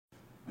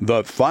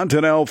The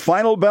Fontanelle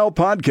Final Bell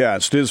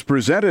podcast is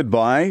presented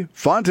by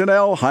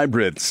Fontanelle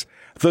Hybrids.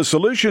 The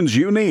solutions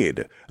you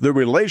need, the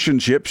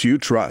relationships you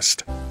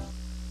trust.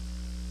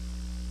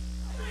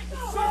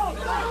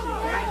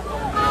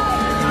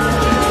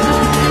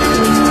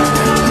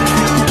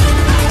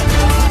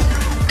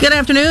 Good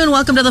afternoon.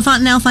 Welcome to the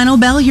Fontanelle Final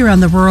Bell here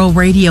on the Rural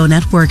Radio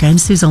Network. I'm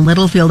Susan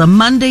Littlefield. A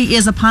Monday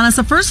is upon us.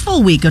 The first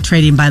full week of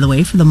trading, by the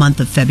way, for the month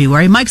of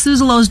February. Mike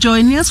Zuzolo is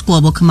joining us,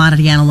 Global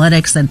Commodity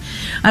Analytics.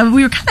 And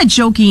we were kind of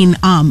joking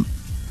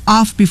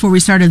off before we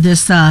started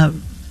this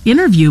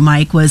interview,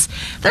 Mike, was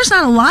there's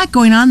not a lot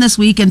going on this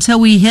week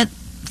until we hit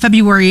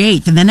February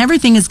 8th. And then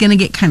everything is going to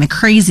get kind of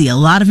crazy. A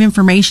lot of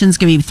information is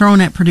going to be thrown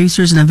at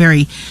producers in a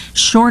very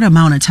short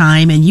amount of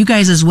time. And you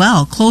guys as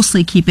well,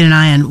 closely keeping an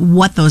eye on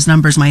what those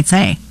numbers might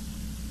say.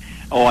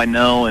 Oh, I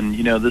know, and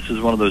this is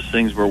one of those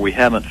things where we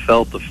haven't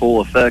felt the full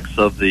effects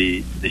of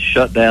the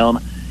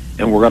shutdown,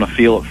 and we're going to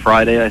feel it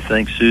Friday, I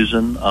think,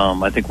 Susan.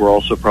 I think we're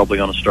also probably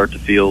going to start to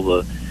feel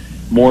the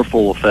more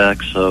full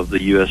effects of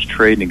the U.S.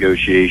 trade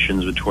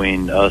negotiations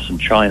between us and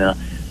China,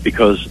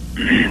 because,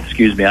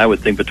 I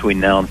would think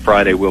between now and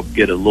Friday we'll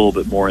get a little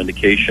bit more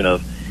indication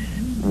of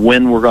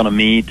when we're going to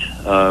meet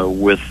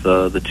with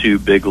the two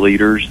big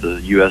leaders, the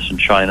U.S. and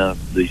China.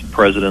 The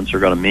presidents are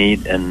going to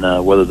meet,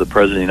 and whether the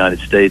President of the United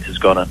States is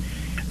going to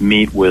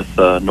meet with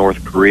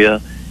North Korea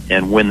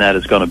and when that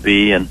is going to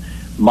be. And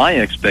my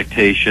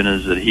expectation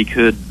is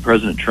that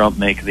President Trump,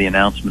 make the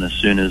announcement as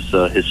soon as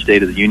his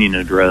State of the Union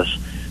address.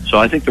 So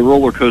I think the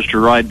roller coaster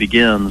ride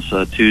begins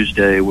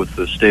Tuesday with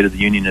the State of the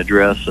Union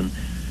address, and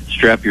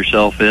strap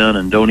yourself in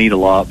and don't eat a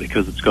lot,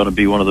 because it's going to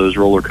be one of those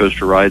roller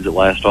coaster rides that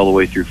last all the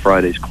way through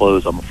Friday's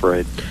close, I'm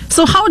afraid.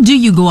 So how do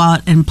you go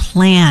out and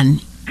plan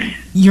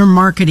your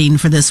marketing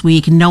for this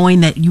week,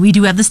 knowing that we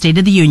do have the State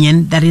of the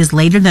Union that is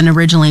later than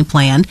originally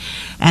planned,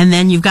 and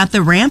then you've got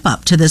the ramp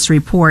up to this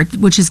report,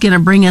 which is going to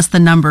bring us the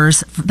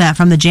numbers that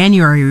from the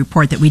January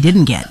report that we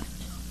didn't get?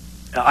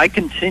 I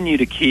continue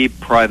to keep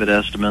private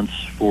estimates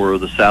for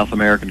the South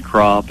American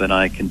crop, and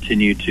I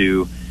continue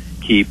to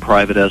keep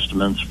private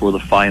estimates for the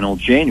final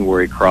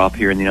January crop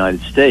here in the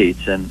United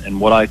States. And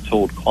what I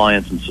told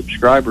clients and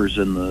subscribers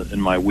in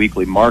my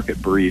weekly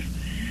market brief,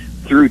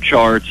 through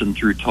charts and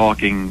through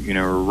talking,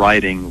 or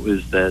writing,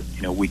 is that,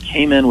 we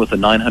came in with a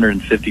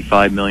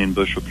 955 million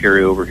bushel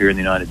carryover here in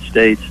the United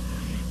States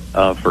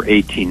for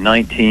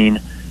 18-19.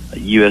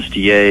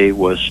 USDA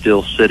was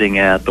still sitting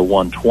at the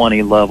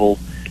 120 level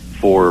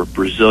for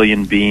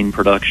Brazilian bean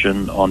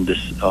production on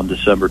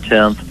December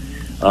 10th.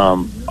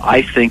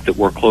 I think that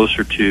we're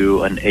closer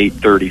to an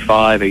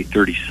 835,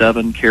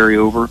 837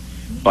 carryover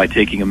by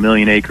taking 1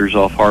 million acres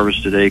off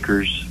harvested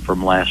acres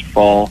from last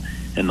fall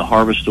and the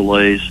harvest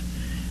delays,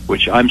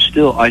 which I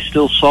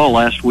still saw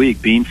last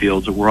week bean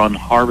fields that were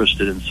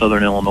unharvested in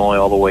southern Illinois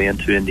all the way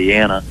into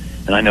Indiana,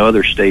 and I know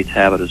other states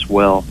have it as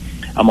well.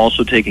 I'm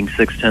also taking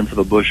 0.6 of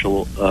a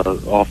bushel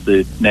off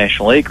the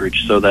national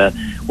acreage, so that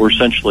we're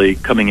essentially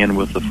coming in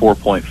with a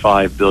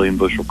 4.5 billion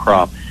bushel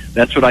crop.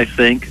 That's what I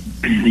think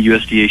the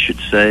USDA should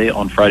say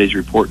on Friday's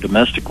report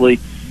domestically.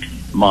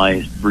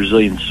 My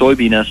Brazilian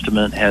soybean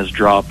estimate has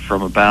dropped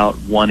from about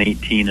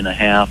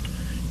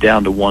 118.5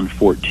 down to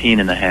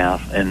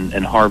 114.5,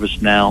 and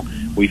harvest now,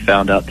 we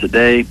found out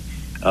today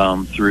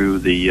through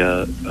the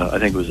I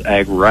think it was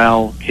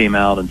AgRal came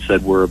out and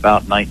said we're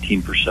about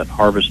 19%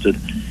 harvested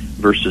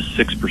versus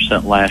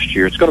 6% last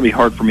year. It's going to be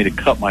hard for me to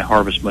cut my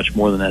harvest much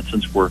more than that,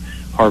 since we're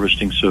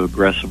harvesting so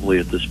aggressively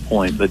at this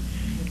point, but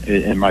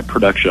in my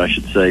production, I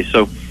should say.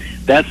 So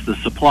that's the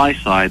supply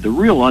side. The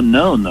real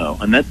unknown, though,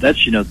 and that's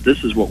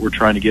this is what we're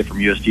trying to get from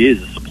USDA, is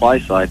the supply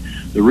side.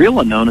 The real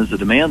unknown is the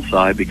demand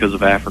side, because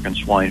of African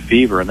swine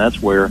fever, and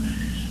that's where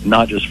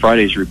not just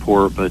Friday's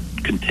report, but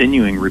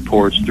continuing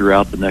reports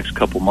throughout the next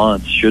couple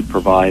months should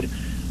provide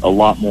a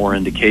lot more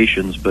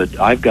indications. But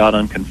I've got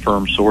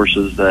unconfirmed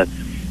sources that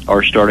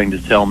are starting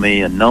to tell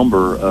me a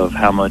number of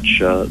how much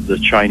the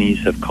Chinese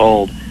have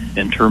called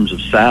in terms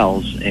of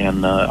sows,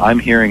 and I'm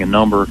hearing a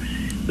number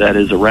that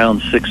is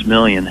around 6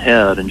 million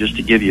head. And just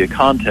to give you a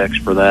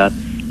context for that,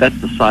 that's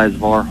the size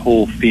of our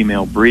whole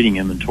female breeding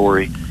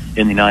inventory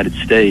in the United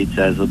States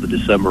as of the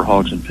December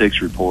hogs and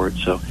pigs report.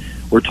 So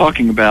we're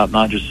talking about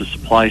not just the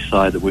supply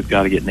side that we've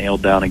got to get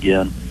nailed down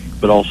again,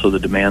 but also the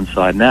demand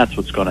side, and that's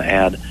what's going to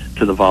add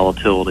to the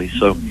volatility.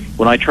 So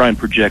when I try and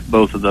project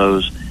both of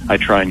those, I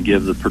try and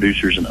give the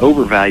producers an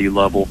overvalue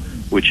level,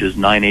 which is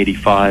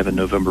 985 in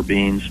November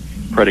beans,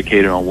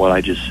 predicated on what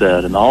I just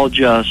said. And I'll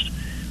adjust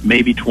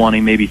maybe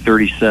 20, maybe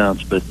 30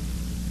 cents, but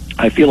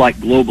I feel like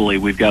globally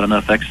we've got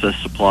enough excess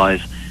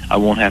supplies. I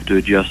won't have to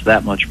adjust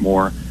that much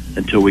more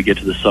until we get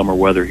to the summer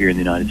weather here in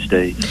the United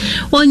States.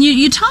 Well, and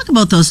you talk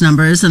about those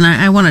numbers, and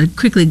I want to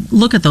quickly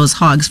look at those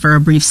hogs for a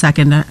brief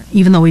second.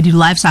 Even though we do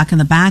livestock in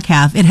the back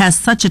half, it has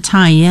such a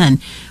tie-in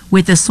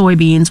with the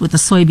soybeans, with the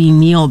soybean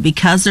meal,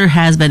 because there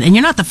has been, and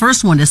you're not the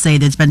first one to say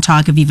there's been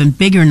talk of even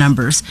bigger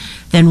numbers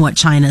than what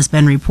China's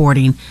been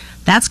reporting.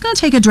 That's going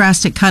to take a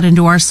drastic cut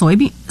into our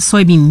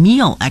soybean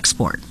meal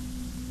export.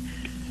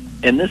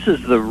 And this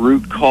is the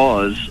root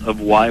cause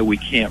of why we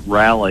can't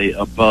rally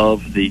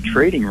above the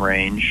trading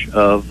range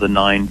of the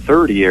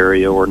 930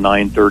 area or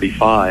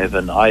 935.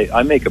 And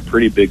I make a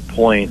pretty big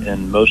point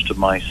in most of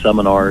my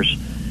seminars,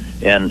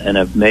 and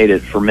have made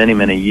it for many,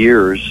 many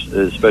years,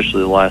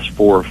 especially the last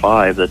 4 or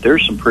 5, that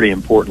there's some pretty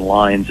important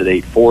lines at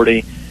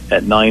 840,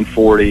 at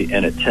 940,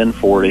 and at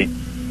 1040,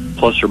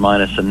 plus or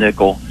minus a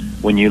nickel,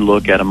 when you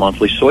look at a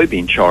monthly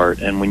soybean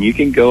chart. And when you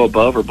can go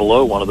above or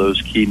below one of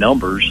those key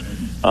numbers,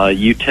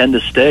 you tend to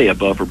stay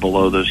above or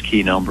below those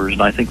key numbers.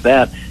 And I think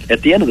that,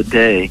 at the end of the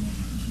day,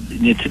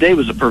 today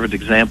was a perfect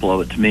example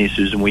of it to me,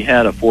 Susan. We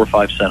had a 4 or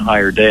 5 cent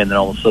higher day, and then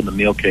all of a sudden the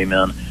meal came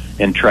in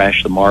and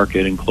trashed the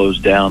market and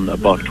closed down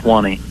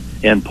 $1.20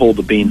 and pulled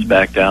the beans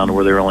back down to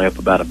where they were only up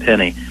about a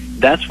penny.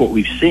 That's what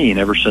we've seen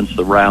ever since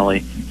the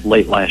rally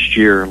late last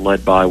year,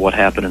 led by what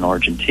happened in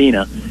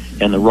Argentina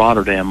and the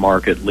Rotterdam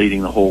market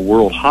leading the whole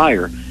world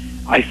higher.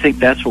 I think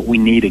that's what we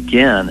need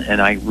again,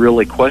 and I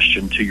really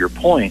question, to your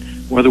point,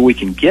 whether we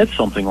can get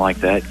something like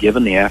that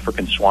given the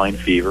African swine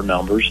fever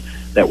numbers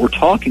that we're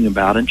talking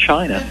about in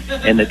China,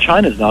 and that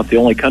China is not the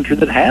only country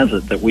that has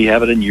it, that we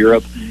have it in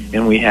Europe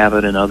and we have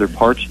it in other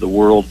parts of the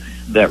world.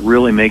 That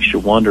really makes you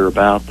wonder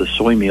about the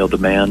soy meal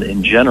demand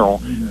in general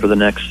for the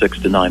next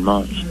 6 to 9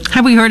 months.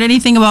 Have we heard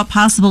anything about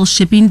possible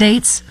shipping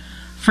dates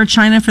for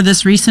China for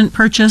this recent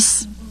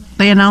purchase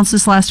they announced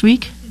this last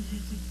week?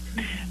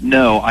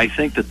 No, I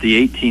think that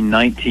the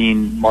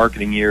 18-19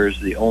 marketing year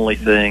is the only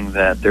thing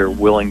that they're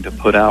willing to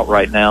put out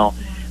right now.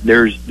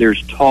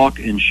 There's talk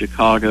in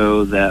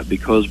Chicago that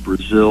because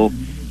Brazil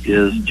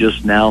is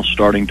just now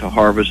starting to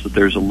harvest, that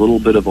there's a little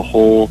bit of a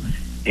hole,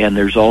 and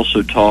there's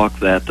also talk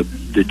that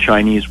the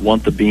Chinese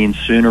want the beans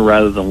sooner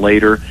rather than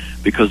later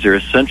because they're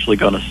essentially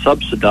going to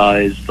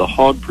subsidize the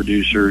hog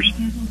producers,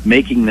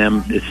 making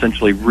them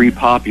essentially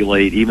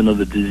repopulate, even though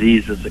the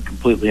disease isn't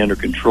completely under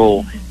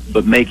control,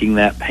 but making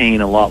that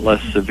pain a lot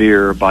less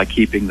severe by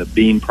keeping the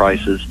bean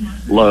prices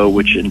low,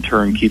 which in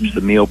turn keeps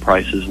the meal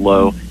prices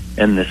low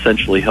and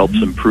essentially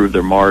helps improve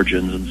their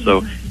margins. And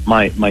so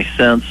my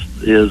sense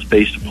is,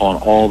 based upon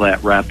all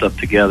that wrapped up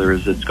together,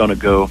 is it's going to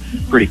go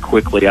pretty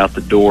quickly out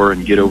the door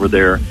and get over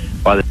there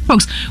by the...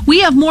 Folks,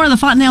 we have more of the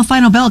Fontanelle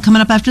Final Bell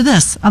coming up after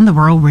this on the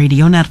Rural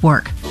Radio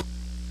Network.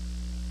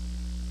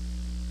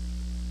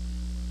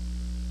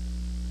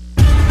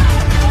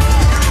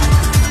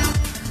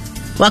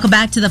 Welcome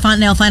back to the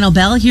Fontanelle Final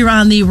Bell here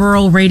on the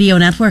Rural Radio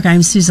Network.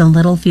 I'm Susan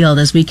Littlefield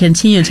as we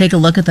continue to take a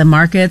look at the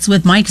markets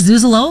with Mike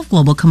Zuzolo of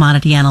Global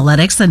Commodity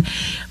Analytics. And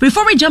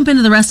before we jump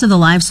into the rest of the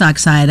livestock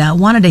side, I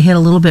wanted to hit a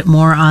little bit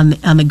more on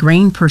the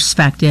grain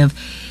perspective.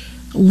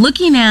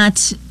 Looking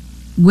at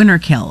winter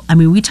kill, I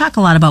mean, we talk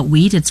a lot about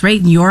wheat. It's right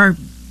in your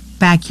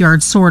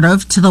backyard, sort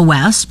of, to the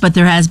west, but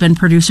there has been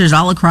producers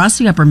all across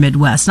the upper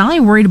Midwest not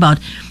only worried about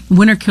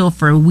winter kill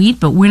for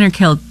wheat, but winter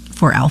kill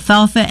for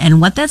alfalfa, and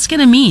what that's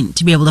going to mean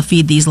to be able to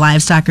feed these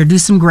livestock or do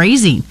some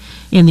grazing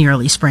in the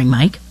early spring,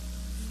 Mike.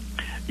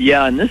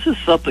 Yeah, and this is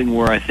something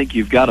where I think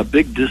you've got a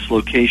big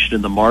dislocation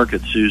in the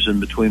market, Susan,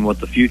 between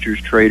what the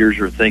futures traders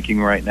are thinking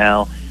right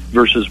now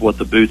versus what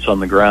the boots on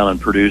the ground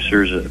and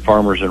producers,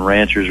 farmers and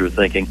ranchers are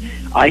thinking.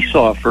 I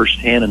saw it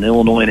firsthand in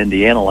Illinois and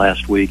Indiana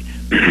last week,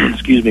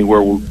 excuse me,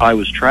 where I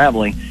was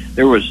traveling.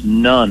 There was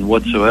none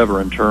whatsoever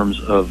in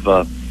terms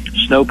of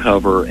snow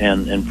cover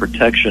and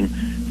protection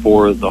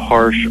for the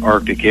harsh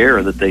Arctic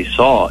air that they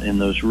saw in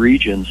those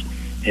regions,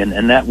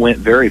 and that went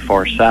very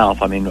far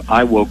south. I mean,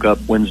 I woke up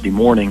Wednesday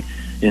morning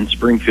in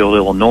Springfield,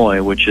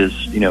 Illinois, which is,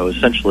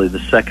 essentially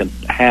the second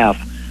half,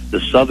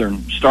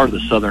 start of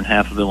the southern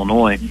half of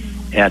Illinois,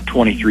 at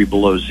 23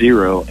 below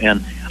zero.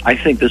 And I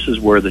think this is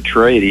where the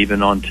trade,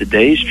 even on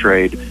today's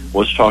trade,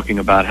 was talking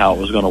about how it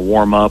was going to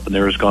warm up and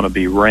there was going to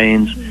be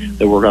rains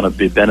that were going to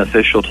be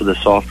beneficial to the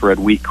soft red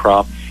wheat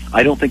crop.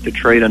 I don't think the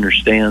trade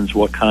understands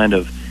what kind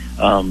of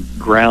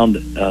ground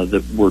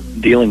that we're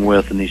dealing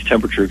with in these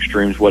temperature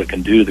extremes, what it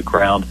can do to the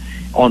ground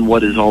on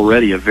what is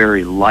already a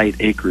very light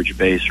acreage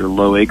base or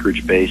low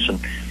acreage base. And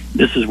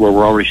this is where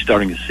we're already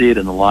starting to see it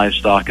in the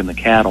livestock and the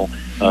cattle.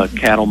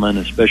 Cattlemen,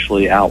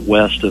 especially out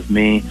west of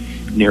me,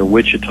 near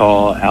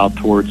Wichita, out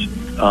towards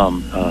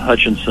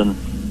Hutchinson,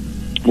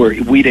 where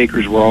wheat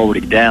acres were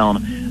already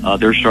down,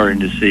 they're starting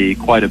to see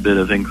quite a bit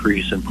of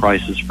increase in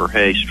prices for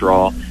hay,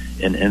 straw,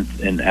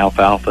 and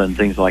alfalfa and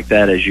things like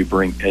that, as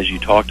you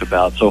talked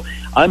about. So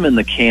I'm in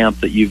the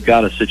camp that you've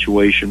got a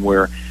situation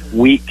where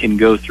wheat can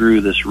go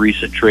through this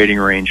recent trading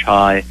range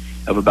high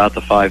of about the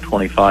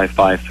 525,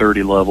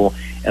 530 level,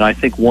 and I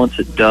think once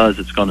it does,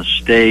 it's going to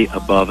stay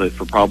above it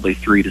for probably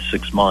 3 to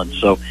 6 months.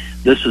 So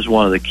this is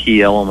one of the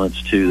key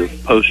elements to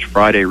the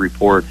post-Friday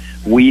report.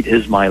 Wheat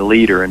is my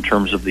leader in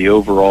terms of the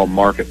overall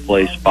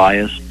marketplace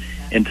bias,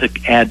 and to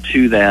add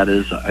to that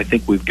is I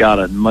think we've got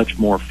a much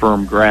more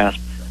firm grasp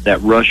that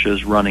Russia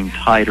is running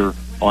tighter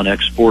on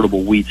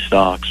exportable wheat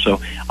stocks. So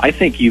I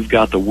think you've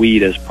got the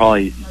wheat as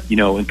probably,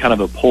 in kind of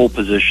a pole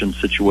position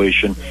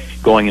situation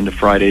going into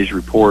Friday's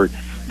report,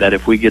 that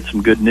if we get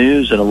some good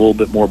news and a little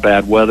bit more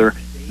bad weather,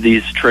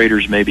 these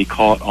traders may be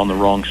caught on the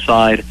wrong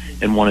side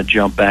and want to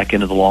jump back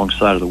into the long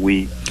side of the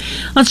wheat.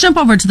 Let's jump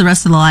over to the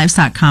rest of the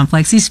livestock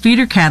complex. These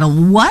feeder cattle,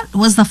 what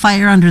was the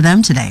fire under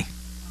them today?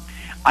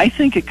 I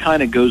think it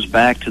kind of goes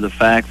back to the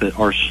fact that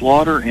our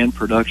slaughter and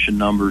production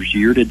numbers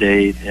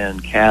year-to-date in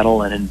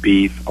cattle and in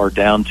beef are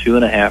down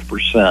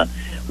 2.5%.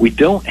 We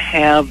don't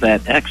have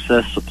that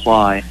excess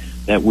supply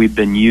that we've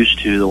been used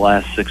to the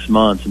last 6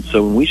 months. And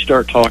so when we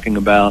start talking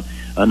about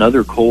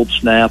another cold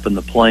snap in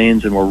the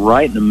plains and we're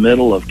right in the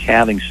middle of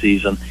calving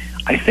season,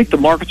 I think the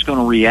market's going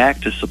to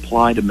react to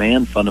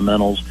supply-demand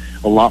fundamentals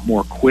a lot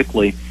more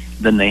quickly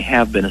than they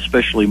have been,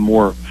 especially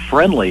more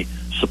friendly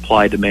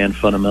supply-demand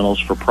fundamentals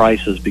for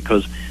prices,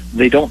 because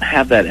they don't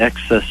have that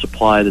excess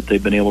supply that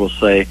they've been able to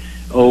say,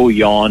 oh,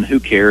 yawn, who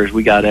cares,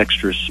 we got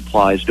extra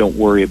supplies, don't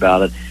worry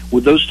about it.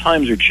 Well, those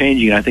times are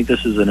changing, and I think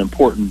this is an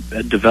important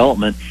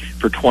development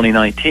for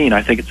 2019.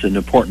 I think it's an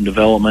important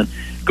development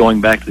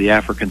going back to the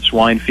African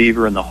swine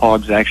fever and the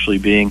hogs actually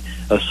being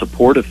a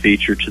supportive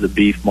feature to the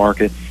beef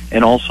market,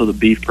 and also the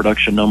beef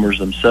production numbers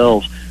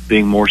themselves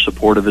being more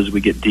supportive as we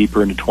get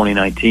deeper into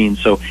 2019.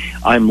 So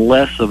I'm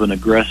less of an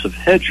aggressive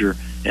hedger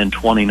in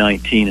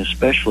 2019,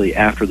 especially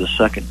after the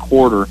second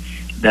quarter,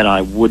 than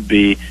I would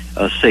be,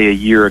 say, a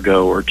year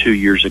ago or 2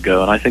 years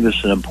ago. And I think this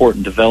is an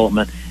important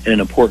development and an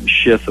important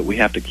shift that we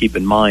have to keep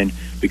in mind,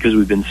 because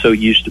we've been so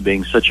used to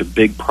being such a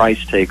big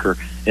price taker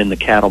in the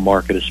cattle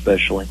market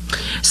especially.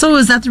 So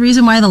is that the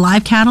reason why the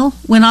live cattle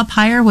went up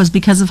higher, was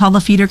because of how the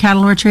feeder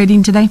cattle are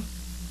trading today?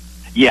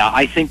 Yeah,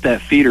 I think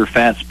that feeder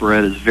fat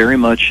spread is very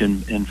much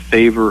in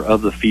favor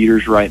of the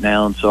feeders right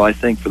now. And so I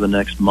think for the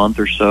next month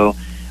or so,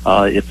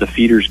 if the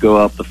feeders go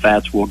up, the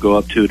fats will go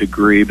up to a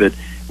degree. But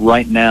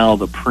right now,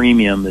 the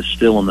premium is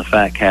still in the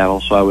fat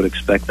cattle, so I would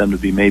expect them to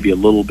be maybe a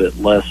little bit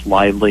less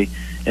lively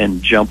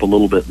and jump a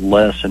little bit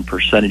less in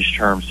percentage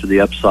terms to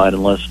the upside,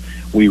 unless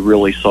we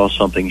really saw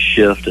something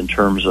shift in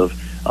terms of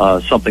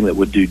something that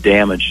would do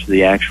damage to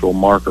the actual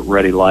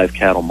market-ready live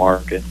cattle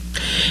market.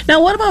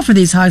 Now, what about for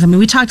these hogs? I mean,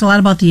 we talked a lot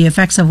about the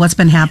effects of what's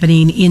been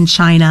happening in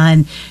China,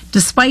 and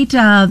despite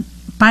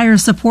buyer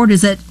support,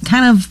 is it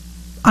kind of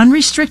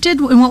unrestricted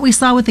in what we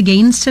saw with the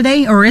gains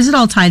today, or is it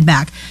all tied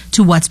back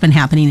to what's been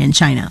happening in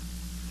China?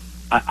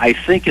 I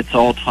think it's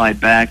all tied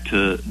back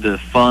to the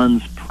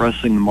funds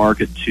pressing the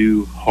market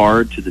too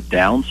hard to the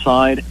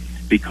downside,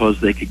 because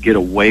they could get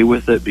away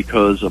with it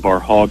because of our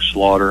hog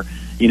slaughter.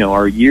 You know,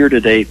 our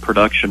year-to-date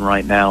production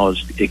right now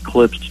has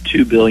eclipsed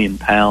 2 billion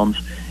pounds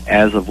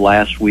as of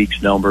last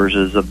week's numbers,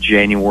 as of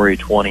January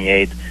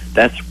 28th.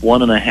 That's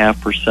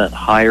 1.5%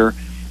 higher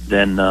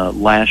than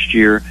last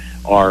year.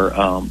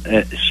 Our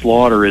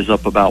slaughter is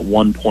up about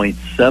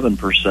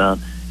 1.7%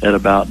 at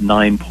about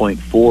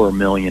 9.4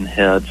 million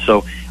head.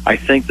 So I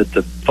think that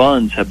the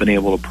funds have been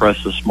able to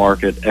press this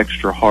market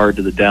extra hard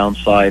to the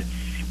downside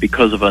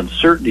because of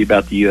uncertainty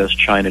about the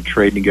U.S.-China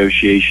trade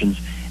negotiations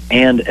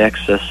and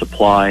excess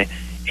supply,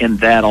 and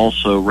that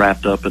also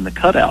wrapped up in the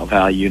cutout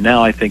value.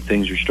 Now I think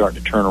things are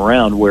starting to turn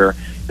around, where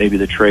maybe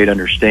the trade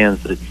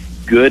understands that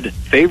good,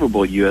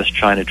 favorable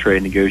U.S.-China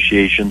trade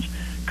negotiations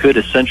could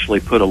essentially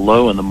put a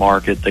low in the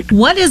market.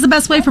 What is the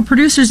best way for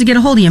producers to get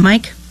a hold of you,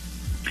 Mike?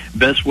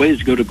 Best way is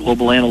to go to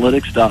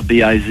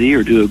globalanalytics.biz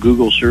or do a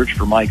Google search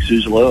for Mike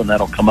Zuzolo, and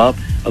that'll come up.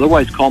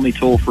 Otherwise, call me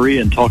toll-free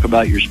and talk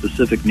about your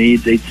specific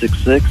needs,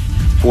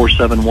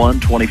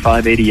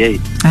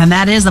 866-471-2588. And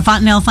that is the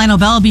Fontanelle Final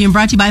Bell, being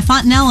brought to you by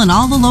Fontanelle and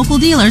all the local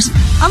dealers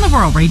on the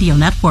Rural Radio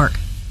Network.